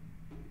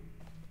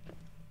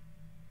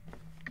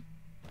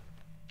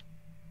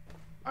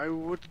 I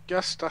would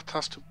guess that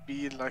has to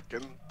be like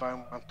an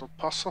environmental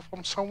puzzle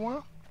from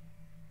somewhere.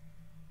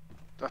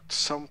 That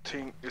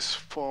something is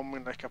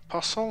forming like a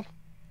puzzle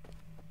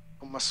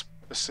from a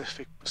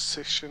specific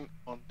position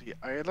on the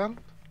island.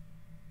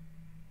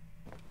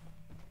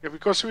 Yeah,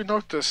 because we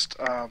noticed,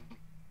 I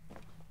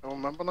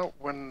remember now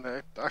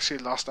when, actually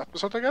last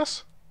episode I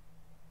guess,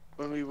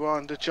 when we were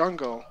in the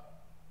jungle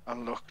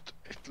and looked,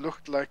 it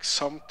looked like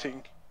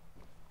something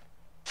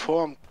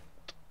formed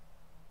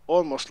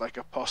almost like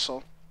a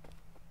puzzle.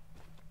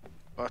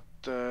 But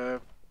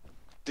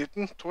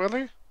didn't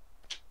really,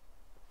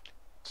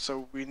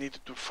 so we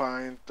needed to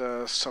find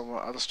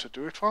somewhere else to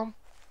do it from.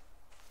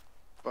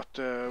 But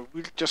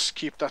we'll just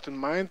keep that in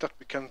mind, that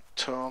we can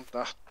turn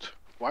that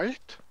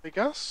white, I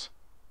guess.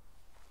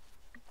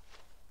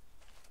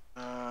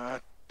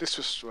 This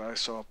was where I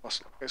saw a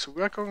puzzle. Okay, so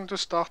we are going to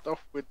start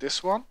off with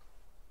this one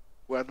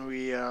when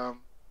we in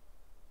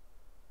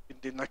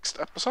the next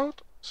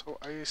episode. So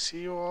I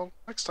see you all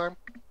next time.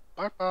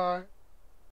 Bye bye.